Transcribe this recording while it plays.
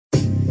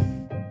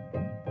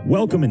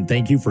Welcome and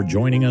thank you for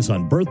joining us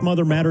on Birth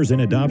Mother Matters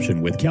in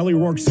Adoption with Kelly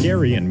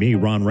Rourke-Scary and me,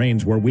 Ron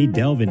Rains, where we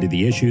delve into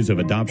the issues of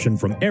adoption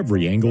from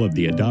every angle of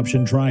the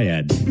adoption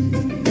triad.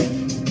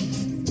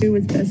 Do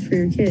what's best for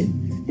your kid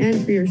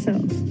and for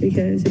yourself,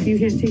 because if you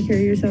can't take care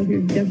of yourself,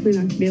 you're definitely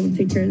not going to be able to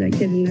take care of that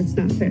kid, and that's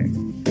not fair.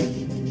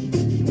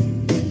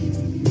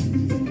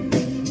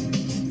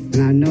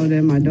 And I know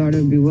that my daughter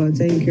will be well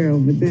taken care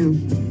of with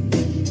them.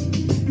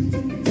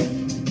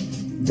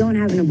 Don't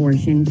have an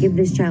abortion. Give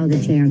this child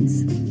a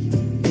chance.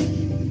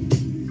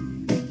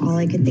 All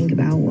I could think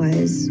about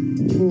was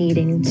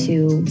needing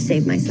to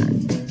save my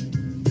son.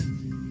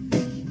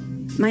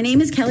 My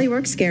name is Kelly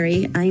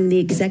Rourke-Scary. I'm the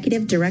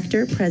Executive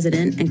Director,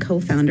 President, and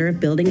co-founder of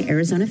Building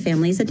Arizona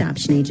Families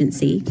Adoption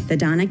Agency, the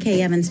Donna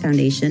K. Evans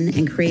Foundation,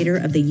 and creator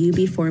of the You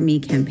Before Me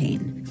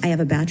campaign. I have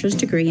a bachelor's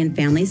degree in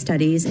family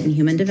studies and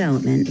human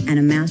development and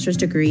a master's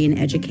degree in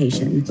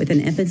education with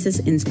an emphasis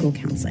in school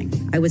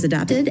counseling. I was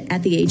adopted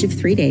at the age of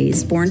 3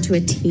 days, born to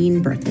a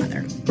teen birth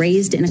mother,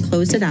 raised in a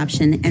closed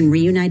adoption, and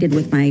reunited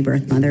with my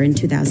birth mother in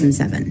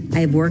 2007. I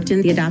have worked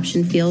in the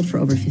adoption field for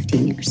over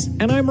 15 years.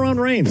 And I'm Ron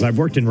Rains. I've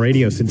worked in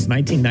radio since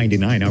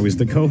 1999. I was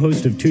the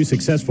co-host of 2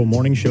 successful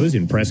morning shows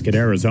in Prescott,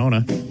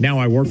 Arizona. Now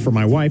I work for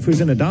my wife,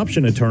 who's an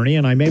adoption attorney,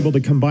 and I'm able to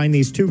combine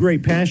these two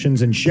great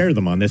passions and share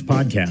them on this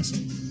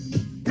podcast.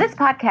 This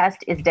podcast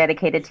is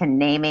dedicated to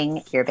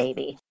naming your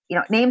baby. You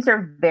know, names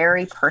are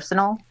very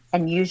personal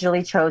and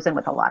usually chosen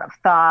with a lot of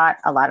thought,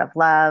 a lot of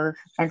love,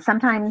 and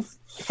sometimes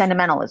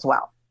sentimental as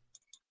well.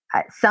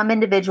 Some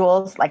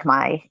individuals, like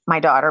my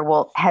daughter,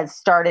 has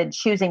started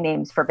choosing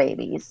names for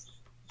babies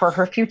for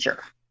her future.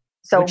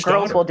 So Which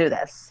girls daughter? will do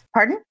this.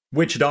 Pardon?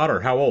 Which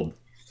daughter? How old?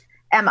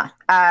 Emma,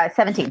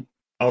 17.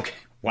 Okay.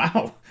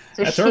 Wow.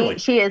 So That's early.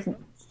 She is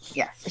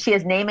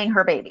naming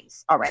her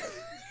babies already.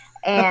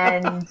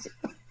 And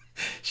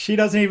she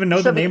doesn't even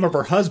know the name of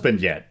her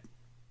husband yet.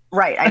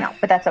 Right, I know,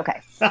 but that's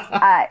okay.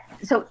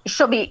 So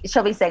she'll be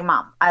saying,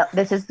 "Mom,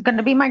 this is going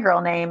to be my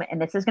girl name,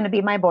 and this is going to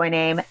be my boy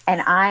name,"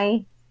 and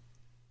I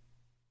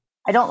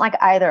don't like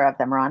either of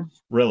them, Ron.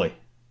 Really?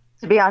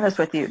 To be honest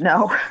with you,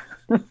 no,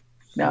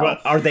 no. Well,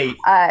 are they?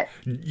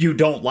 You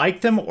don't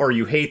like them or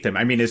you hate them?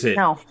 I mean, is it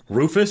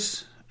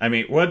Rufus? I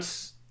mean,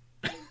 what's?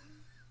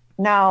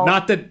 No.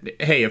 Not that.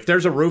 Hey, if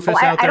there's a Rufus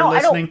out there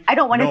listening, I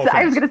don't want to. No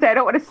I was going to say I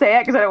don't want to say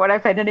it because I don't want to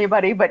offend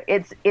anybody. But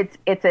it's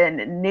a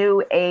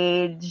new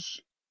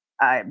age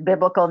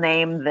biblical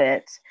name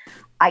that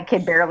I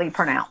can barely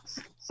pronounce.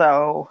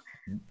 So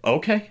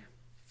okay,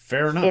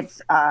 fair enough.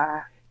 It's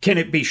can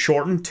it be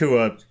shortened to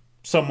a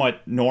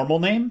somewhat normal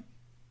name?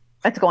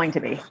 It's going to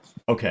be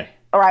okay.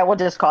 Or I will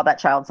just call that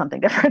child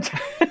something different.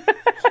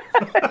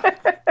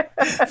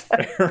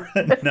 Fair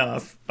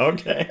enough.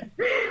 Okay.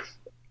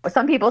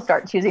 Some people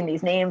start choosing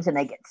these names and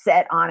they get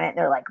set on it. And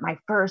they're like, my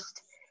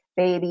first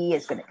baby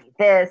is going to be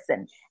this.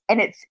 And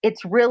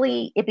it's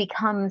really, it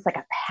becomes like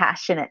a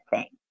passionate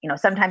thing. You know,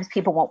 sometimes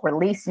people won't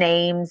release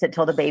names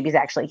until the baby's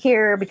actually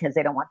here because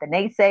they don't want the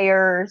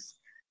naysayers,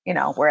 you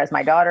know, whereas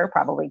my daughter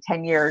probably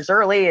 10 years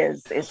early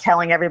is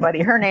telling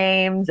everybody her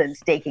names and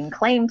staking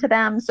claim to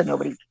them. So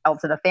nobody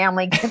else in the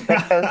family can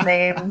pick those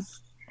names.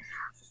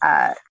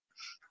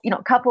 You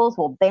know, couples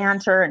will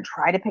banter and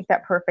try to pick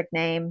that perfect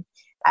name.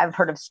 I've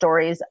heard of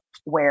stories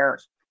where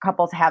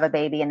couples have a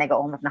baby and they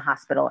go home from the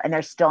hospital and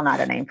there's still not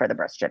a name for the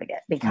birth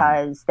certificate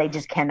because they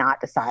just cannot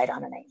decide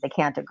on a name. They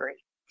can't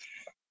agree.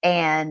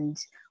 And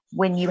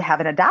when you have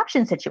an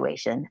adoption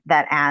situation,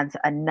 that adds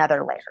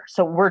another layer.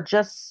 So we're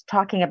just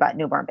talking about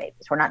newborn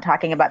babies. We're not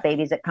talking about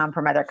babies that come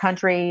from other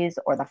countries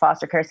or the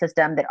foster care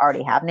system that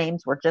already have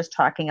names. We're just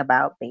talking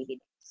about baby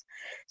names.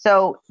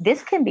 So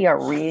this can be a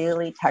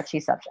really touchy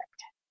subject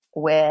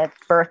with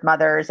birth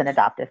mothers and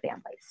adoptive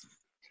families.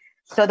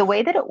 So the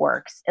way that it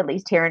works, at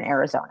least here in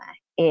Arizona,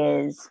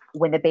 is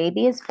when the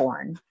baby is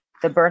born,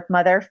 the birth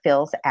mother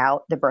fills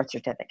out the birth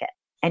certificate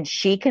and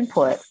she can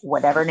put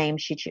whatever name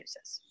she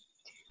chooses.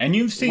 And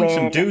you've seen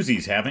some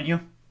doozies, haven't you?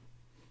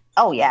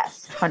 Oh,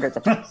 yes. Hundreds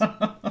of times.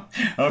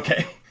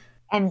 Okay.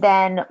 And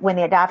then when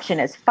the adoption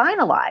is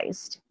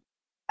finalized,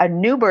 a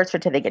new birth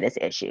certificate is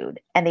issued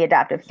and the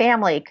adoptive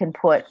family can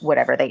put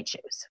whatever they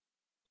choose.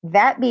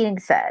 That being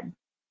said,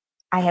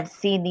 I have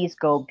seen these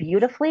go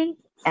beautifully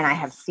and I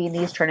have seen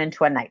these turn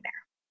into a nightmare.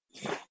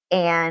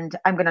 And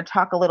I'm going to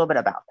talk a little bit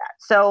about that.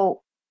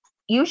 So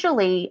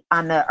usually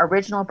on the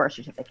original birth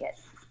certificate,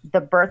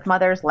 the birth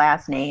mother's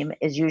last name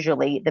is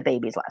usually the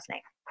baby's last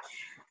name.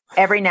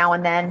 Every now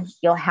and then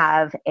you'll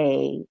have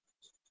a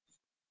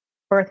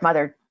birth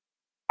mother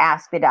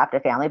ask the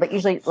adoptive family, but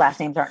usually last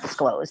names aren't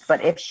disclosed.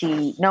 But if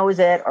she knows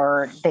it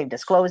or they've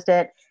disclosed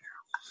it,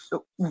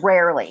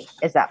 rarely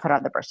is that put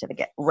on the birth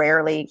certificate.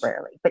 Rarely.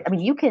 But I mean,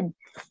 you can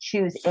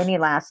choose any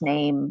last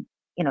name.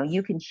 You know,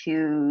 you can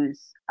choose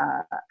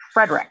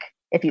Frederick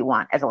if you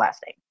want as a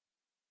last name.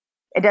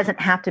 It doesn't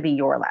have to be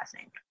your last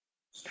name.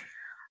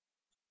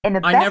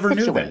 I never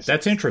knew that.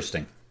 That's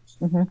interesting.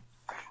 Mm-hmm.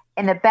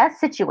 In the best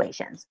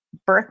situations,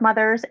 birth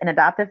mothers and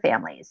adoptive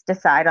families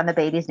decide on the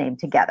baby's name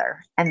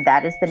together, and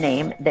that is the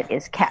name that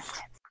is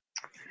kept.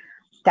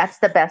 That's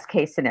the best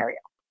case scenario.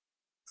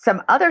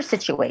 Some other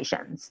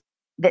situations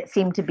that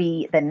seem to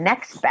be the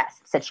next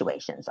best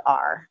situations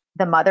are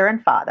the mother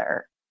and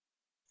father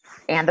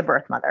and the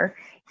birth mother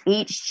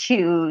each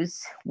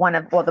choose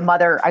the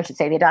mother, I should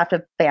say, the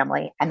adoptive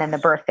family, and then the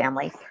birth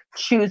family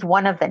choose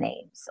one of the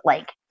names.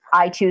 Like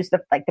I choose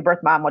the birth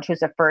mom will choose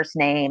the first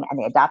name and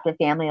the adoptive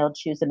family will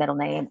choose the middle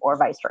name, or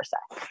vice versa.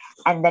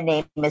 And the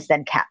name is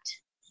then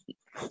kept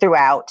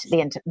throughout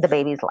the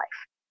baby's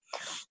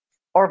life,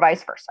 or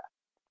vice versa.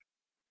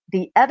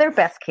 The other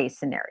best case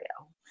scenario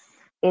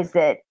is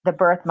that the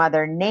birth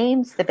mother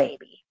names the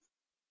baby,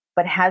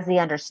 but has the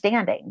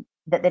understanding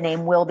that the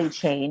name will be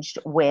changed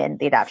when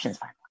the adoption is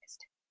finalized.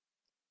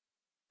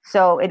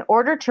 So in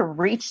order to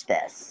reach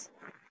this,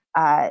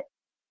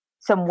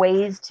 some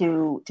ways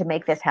to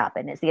make this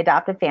happen is the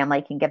adoptive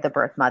family can give the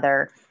birth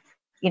mother,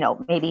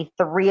 maybe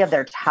 3 of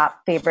their top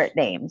favorite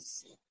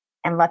names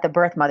and let the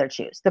birth mother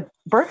choose. The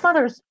birth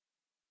mothers,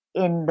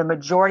 in the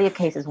majority of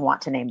cases,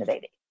 want to name the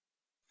baby.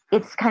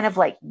 It's kind of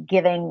like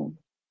giving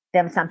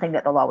them something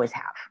that they'll always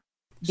have.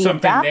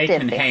 Something they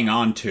can hang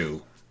on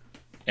to.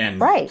 And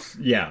right.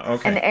 Yeah,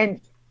 okay.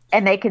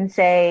 And they can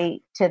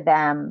say to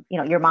them,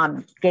 your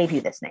mom gave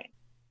you this name.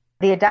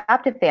 The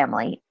adoptive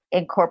family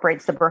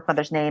incorporates the birth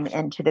mother's name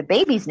into the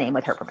baby's name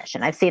with her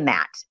permission. I've seen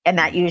that. And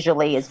that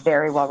usually is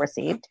very well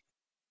received.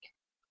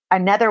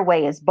 Another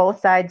way is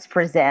both sides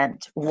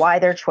present why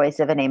their choice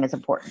of a name is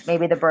important.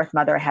 Maybe the birth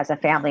mother has a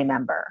family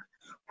member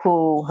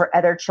who her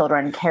other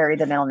children carry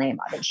the middle name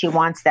of, and she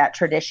wants that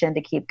tradition to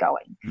keep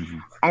going. Mm-hmm.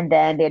 And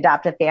then the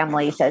adoptive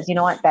family says, you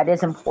know what, that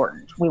is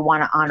important. We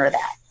want to honor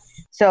that.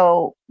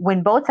 So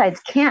when both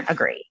sides can't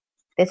agree,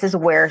 this is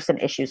where some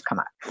issues come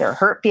up. There are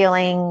hurt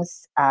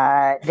feelings.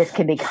 This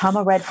can become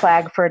a red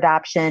flag for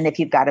adoption if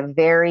you've got a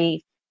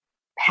very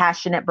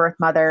passionate birth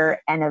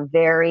mother and a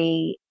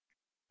very,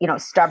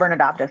 stubborn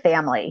adoptive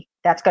family.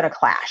 That's going to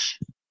clash,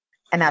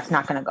 and that's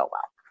not going to go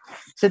well.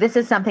 So this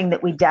is something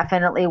that we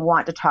definitely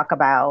want to talk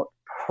about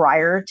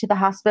prior to the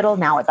hospital.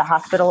 Now at the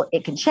hospital,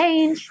 it can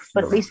change,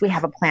 but at least we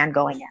have a plan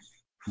going in.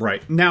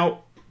 Right.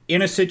 Now,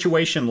 in a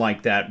situation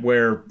like that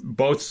where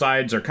both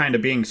sides are kind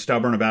of being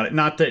stubborn about it,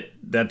 not that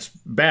that's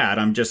bad,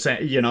 I'm just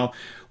saying,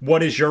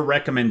 what is your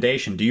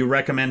recommendation? Do you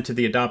recommend to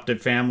the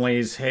adoptive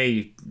families,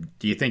 hey,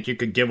 do you think you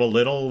could give a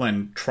little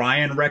and try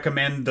and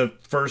recommend the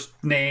first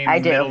name,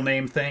 middle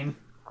name thing?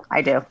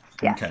 I do.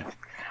 Yes. Okay.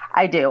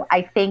 I do.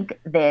 I think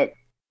that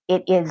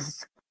it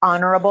is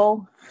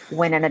honorable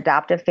when an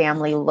adoptive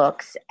family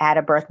looks at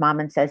a birth mom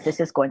and says,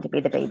 this is going to be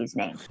the baby's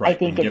name. Right, I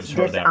think it's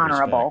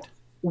dishonorable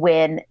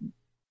when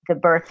the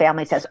birth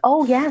family says,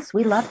 oh, yes,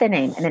 we love the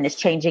name, and then is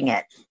changing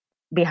it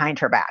behind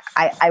her back.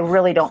 I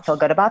really don't feel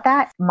good about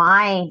that.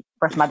 My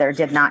birth mother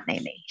did not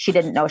name me. She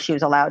didn't know she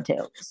was allowed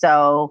to.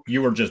 So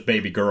you were just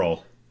baby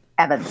girl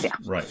Evans, yeah.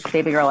 Right.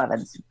 Baby girl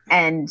Evans.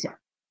 And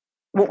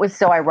what was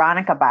so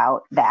ironic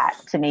about that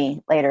to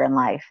me later in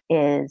life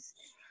is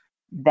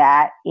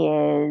that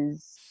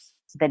is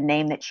the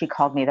name that she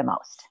called me the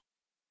most.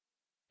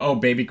 Oh,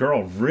 baby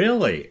girl.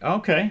 Really?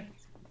 Okay.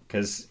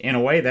 Because in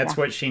a way, that's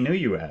what she knew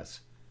you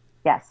as.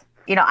 Yes.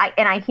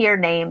 I hear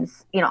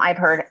names, I've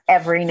heard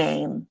every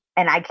name,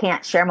 and I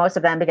can't share most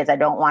of them because I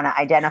don't want to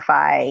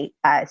identify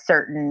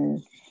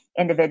certain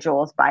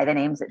individuals by the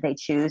names that they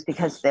choose,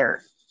 because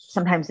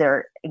sometimes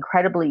they're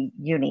incredibly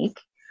unique.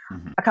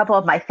 Mm-hmm. A couple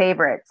of my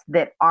favorites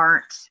that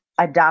aren't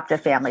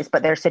adoptive families,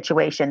 but their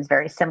situations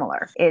very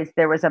similar, is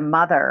there was a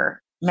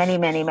mother many,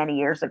 many, many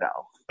years ago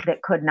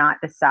that could not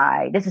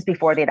decide. This is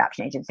before the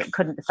adoption agency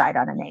couldn't decide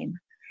on a name.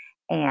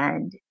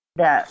 And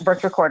the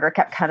birth recorder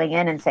kept coming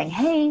in and saying,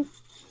 hey,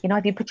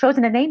 have you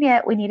chosen a name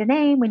yet? We need a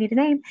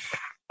name.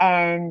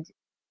 And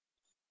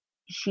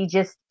she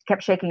just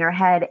kept shaking her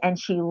head, and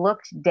she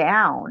looked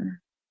down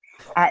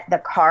at the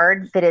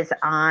card that is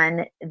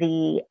on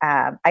the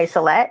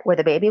isolette where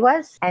the baby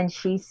was. And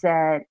she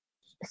said,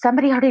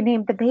 somebody already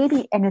named the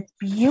baby and it's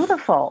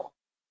beautiful.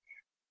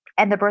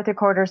 And the birth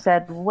recorder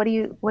said, what are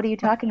you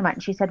talking about?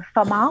 And she said,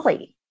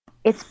 Famali.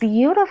 It's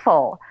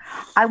beautiful.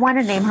 I want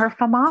to name her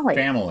Famali.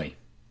 Family.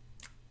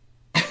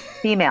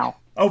 Female.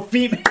 Oh,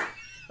 female.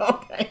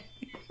 Okay.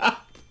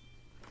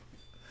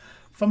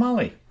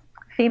 Famali.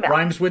 Female.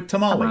 Rhymes with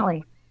tamale.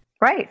 Famali.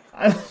 Right.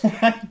 I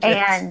like it.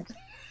 And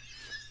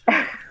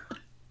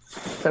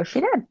so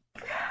she did.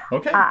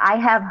 Okay. I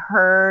have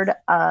heard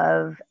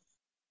of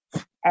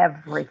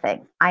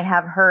everything. I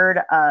have heard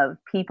of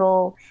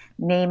people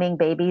naming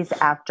babies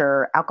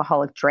after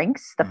alcoholic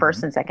drinks, the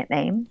first and second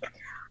name.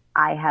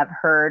 I have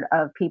heard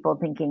of people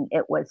thinking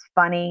it was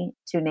funny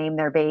to name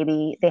their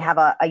baby. They have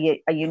a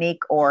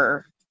unique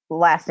or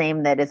last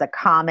name that is a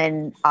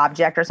common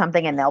object or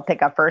something, and they'll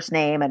pick a first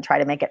name and try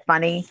to make it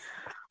funny.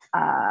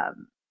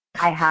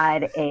 I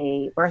had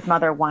a birth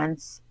mother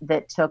once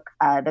that took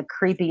the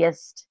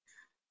creepiest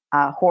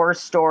horror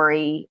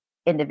story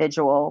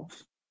individual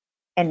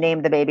and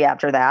named the baby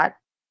after that.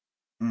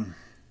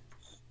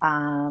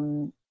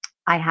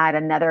 I had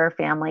another birth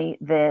family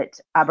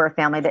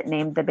that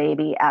named the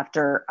baby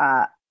after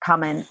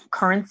common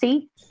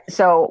currency.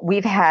 So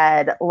we've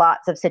had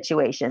lots of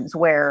situations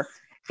where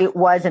it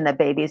was in the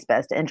baby's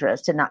best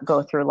interest to not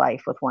go through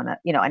life with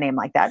a name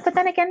like that. But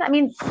then again, I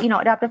mean,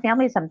 adoptive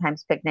families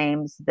sometimes pick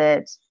names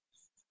that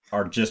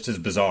are just as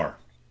bizarre.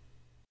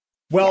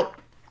 Well,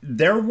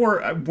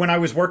 when I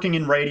was working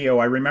in radio,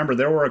 I remember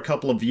there were a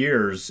couple of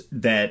years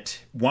that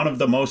one of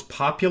the most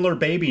popular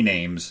baby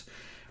names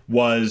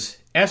was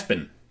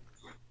Espen,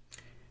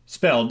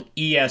 spelled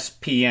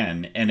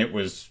ESPN, and it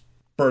was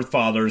birth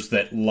fathers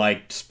that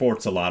liked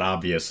sports a lot,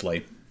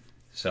 obviously.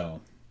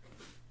 So,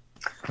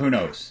 who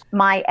knows?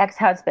 My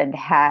ex-husband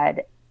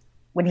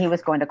when he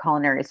was going to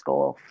culinary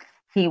school,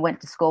 he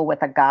went to school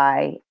with a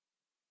guy,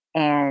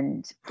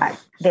 and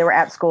they were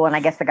at school, and I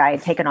guess the guy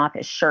had taken off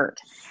his shirt,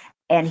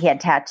 and he had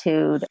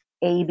tattooed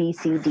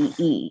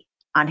ABCDE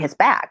on his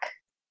back.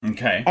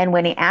 Okay. And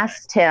when he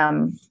asked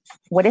him,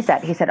 what is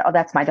that? He said, oh,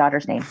 that's my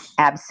daughter's name,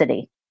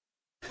 Absidy.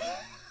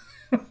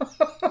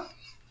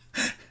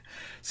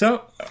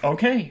 So,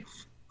 okay.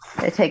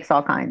 It takes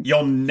all kinds.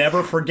 You'll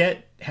never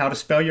forget how to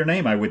spell your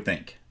name, I would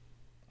think.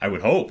 I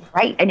would hope.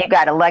 Right. And you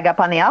got a leg up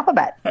on the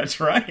alphabet. That's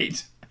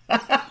right.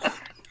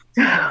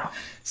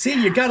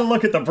 See, you got to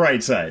look at the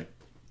bright side.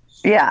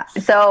 Yeah.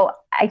 So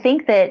I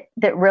think that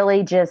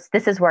really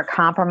this is where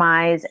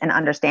compromise and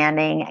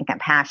understanding and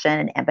compassion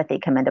and empathy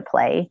come into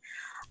play.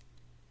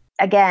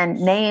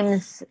 Again,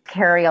 names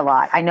carry a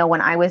lot. I know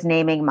when I was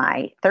naming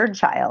my third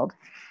child,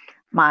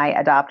 my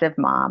adoptive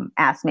mom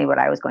asked me what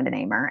I was going to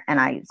name her. And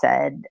I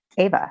said,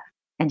 Ava.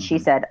 And she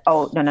said,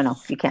 oh, no,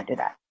 you can't do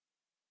that.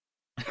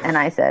 And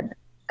I said,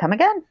 come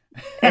again.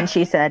 And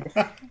she said,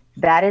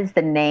 that is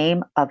the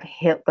name of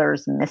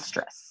Hitler's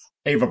mistress.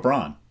 Ava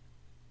Braun.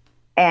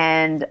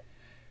 And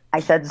I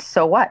said,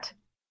 so what?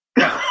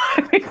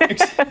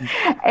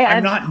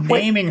 I'm not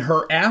naming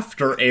her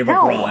after Ava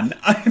Braun.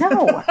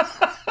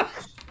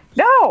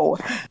 No.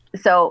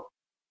 So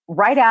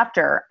right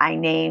after I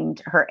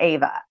named her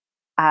Ava,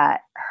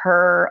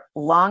 her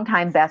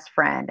longtime best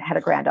friend had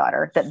a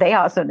granddaughter that they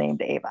also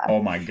named Ava.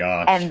 Oh my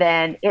gosh. And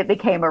then it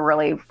became a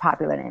really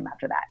popular name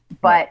after that.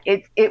 But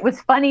it was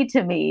funny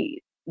to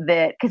me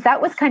because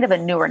that was kind of a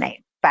newer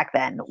name back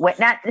then.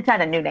 It's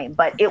not a new name,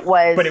 but it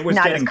was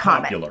not getting as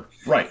common. Popular.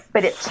 Right.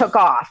 But it took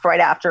off right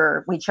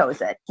after we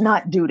chose it,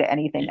 not due to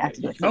anything that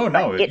to do with me. Oh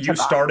no, you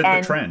started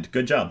the trend.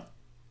 Good job.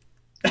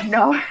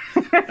 No.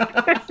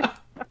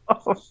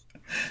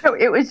 So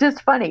it was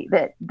just funny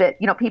that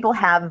people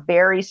have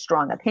very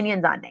strong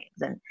opinions on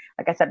names. And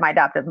like I said, my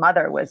adoptive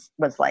mother was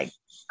like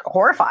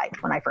horrified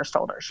when I first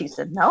told her. She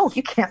said, no,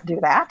 you can't do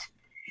that.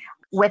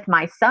 With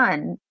my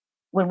son,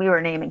 when we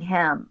were naming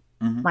him,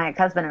 my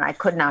ex-husband and I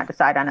could not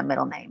decide on a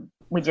middle name.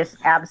 We just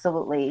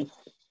absolutely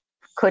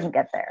couldn't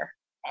get there.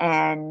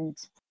 And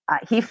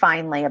he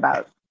finally,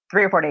 about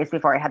 3 or 4 days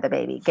before I had the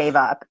baby, gave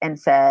up and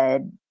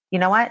said, you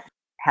know what?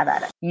 Have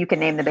at it. You can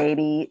name the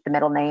baby, the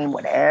middle name,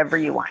 whatever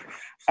you want.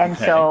 And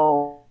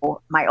so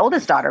my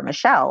oldest daughter,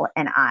 Michelle,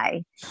 and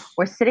I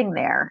were sitting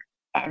there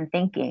and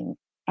thinking,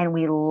 and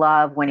we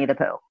love Winnie the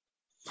Pooh.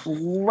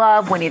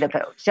 Love Winnie the Pooh.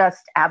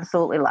 Just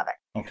absolutely love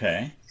it.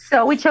 Okay.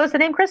 So we chose the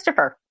name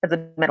Christopher as a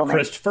middle name.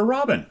 Christopher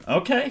Robin.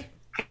 Okay.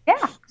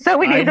 Yeah. So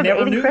we named the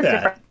baby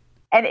Christopher. That.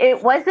 And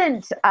it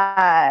wasn't,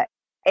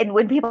 and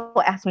when people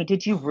ask me,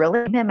 did you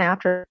really name him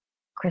after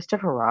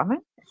Christopher Robin?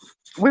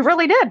 We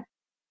really did.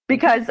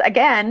 Because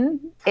again,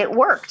 it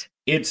worked.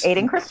 It's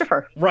Aiden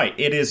Christopher. Right.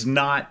 It is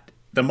not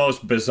the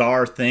most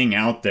bizarre thing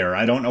out there.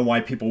 I don't know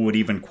why people would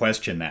even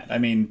question that. I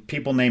mean,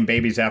 people name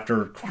babies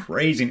after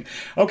crazy.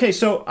 Okay,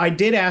 so I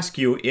did ask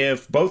you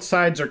if both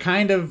sides are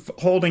kind of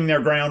holding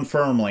their ground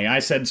firmly. I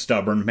said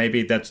stubborn.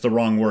 Maybe that's the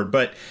wrong word.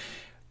 But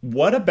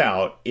what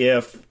about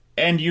if,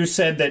 and you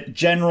said that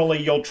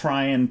generally you'll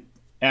try and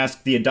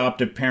ask the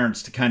adoptive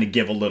parents to kind of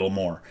give a little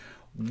more.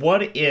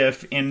 What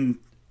if in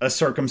a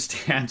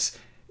circumstance,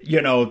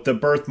 the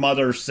birth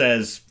mother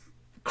says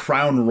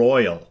Crown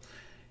Royal?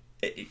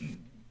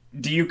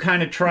 Do you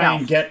kind of try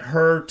and get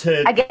her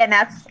to... Again,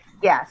 that's...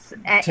 Yes.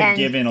 And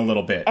give in a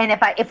little bit. And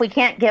if we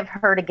can't give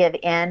her to give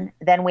in,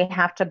 then we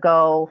have to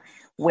go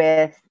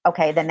with,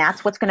 okay, then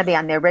that's what's going to be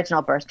on the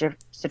original birth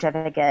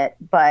certificate,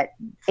 but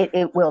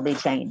it will be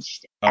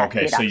changed.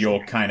 Okay, so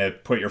you'll kind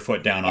of put your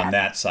foot down on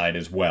that side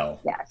as well.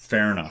 Yes.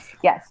 Fair enough.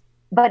 Yes.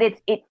 But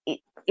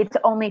it's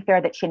only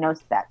fair that she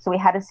knows that. So we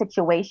had a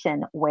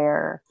situation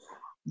where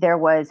there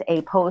was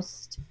a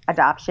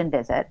post-adoption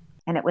visit,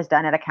 and it was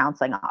done at a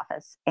counseling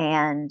office.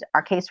 And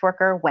our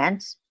caseworker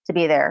went to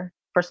be there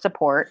for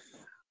support,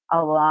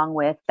 along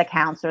with the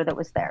counselor that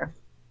was there.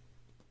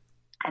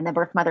 And the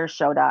birth mother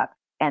showed up,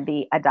 and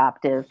the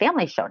adoptive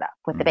family showed up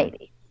with the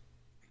baby.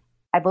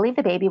 I believe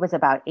the baby was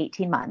about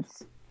 18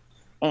 months,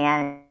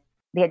 and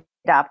the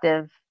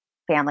adoptive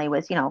family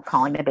was,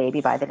 calling the baby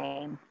by the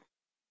name.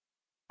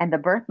 And the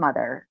birth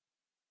mother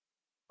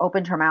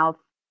opened her mouth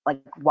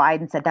like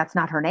wide and said, that's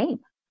not her name.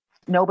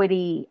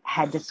 Nobody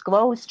had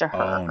disclosed to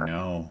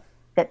her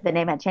that the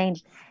name had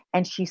changed.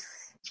 And she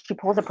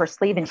pulls up her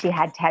sleeve, and she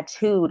had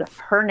tattooed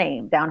her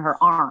name down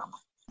her arm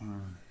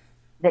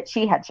that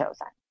she had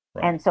chosen.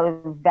 Right. And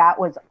so that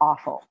was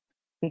awful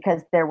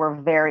because there were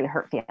very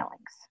hurt feelings.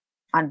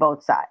 on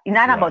both sides.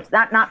 Not on both,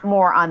 not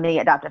more on the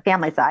adoptive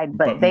family side,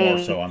 but they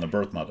more so on the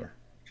birth mother.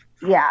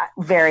 Yeah,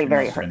 very,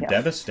 very hurt. Been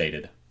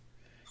devastated.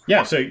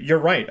 Yeah, so you're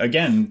right.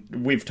 Again,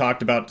 we've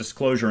talked about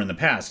disclosure in the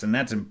past, and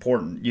that's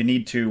important. You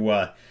need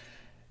to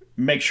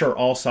make sure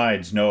all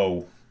sides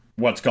know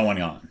what's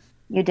going on.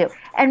 You do.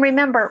 And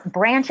remember,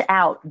 branch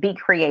out, be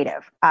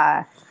creative.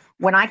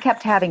 When I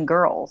kept having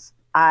girls,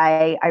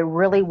 I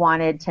really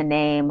wanted to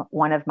name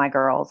one of my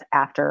girls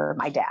after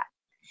my dad.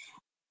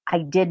 I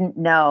didn't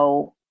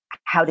know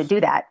how to do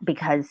that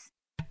because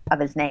of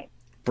his name.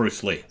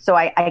 Bruce Lee. So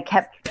I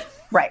kept,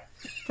 right.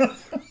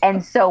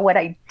 And so what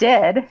I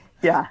did,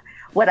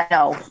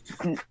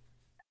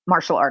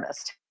 martial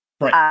artist.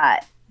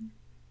 Right.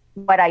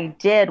 What I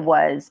did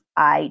was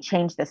I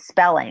changed the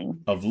spelling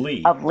of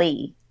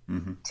Lee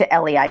to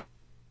L-E-I.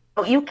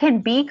 So you can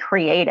be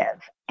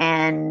creative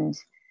and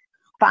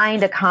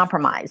find a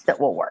compromise that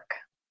will work.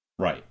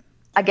 Right.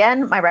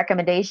 Again, my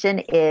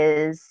recommendation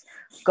is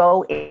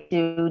go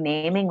into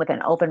naming with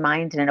an open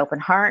mind and an open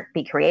heart.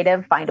 Be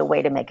creative, find a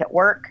way to make it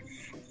work,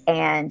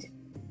 and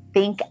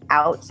think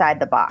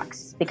outside the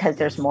box because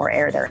there's more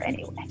air there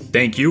anyway.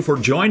 Thank you for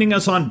joining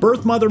us on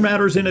Birth Mother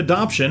Matters in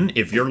Adoption.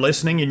 If you're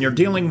listening and you're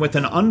dealing with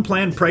an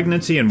unplanned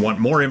pregnancy and want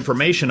more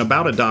information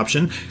about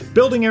adoption,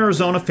 Building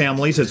Arizona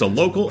Families is a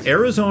local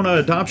Arizona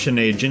adoption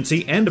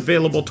agency and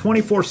available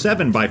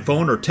 24/7 by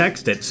phone or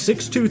text at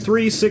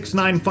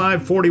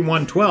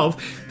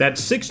 623-695-4112.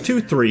 That's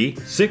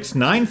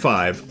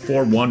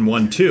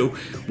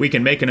 623-695-4112. We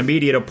can make an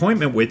immediate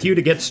appointment with you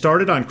to get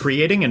started on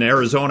creating an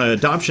Arizona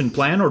adoption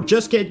plan or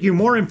just get you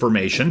more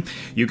information.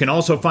 You can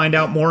also find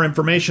out more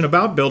information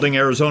about Building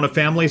Arizona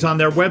Families on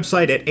their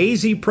website at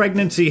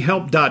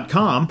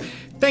azpregnancyhelp.com.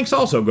 Thanks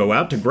also go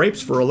out to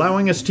Grapes for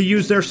allowing us to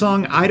use their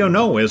song I Don't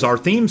Know as our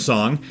theme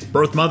song.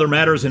 Birth Mother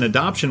Matters in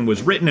Adoption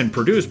was written and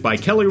produced by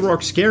Kelly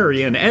Rourke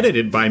Scary and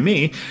edited by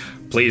me.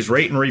 Please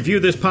rate and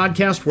review this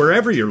podcast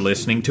wherever you're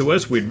listening to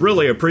us. We'd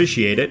really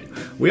appreciate it.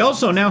 We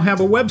also now have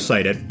a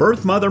website at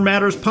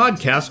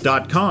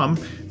birthmothermatterspodcast.com.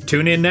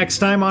 Tune in next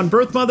time on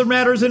Birth Mother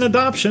Matters in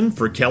Adoption.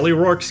 For Kelly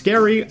Rourke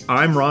Scary,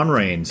 I'm Ron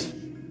Rains.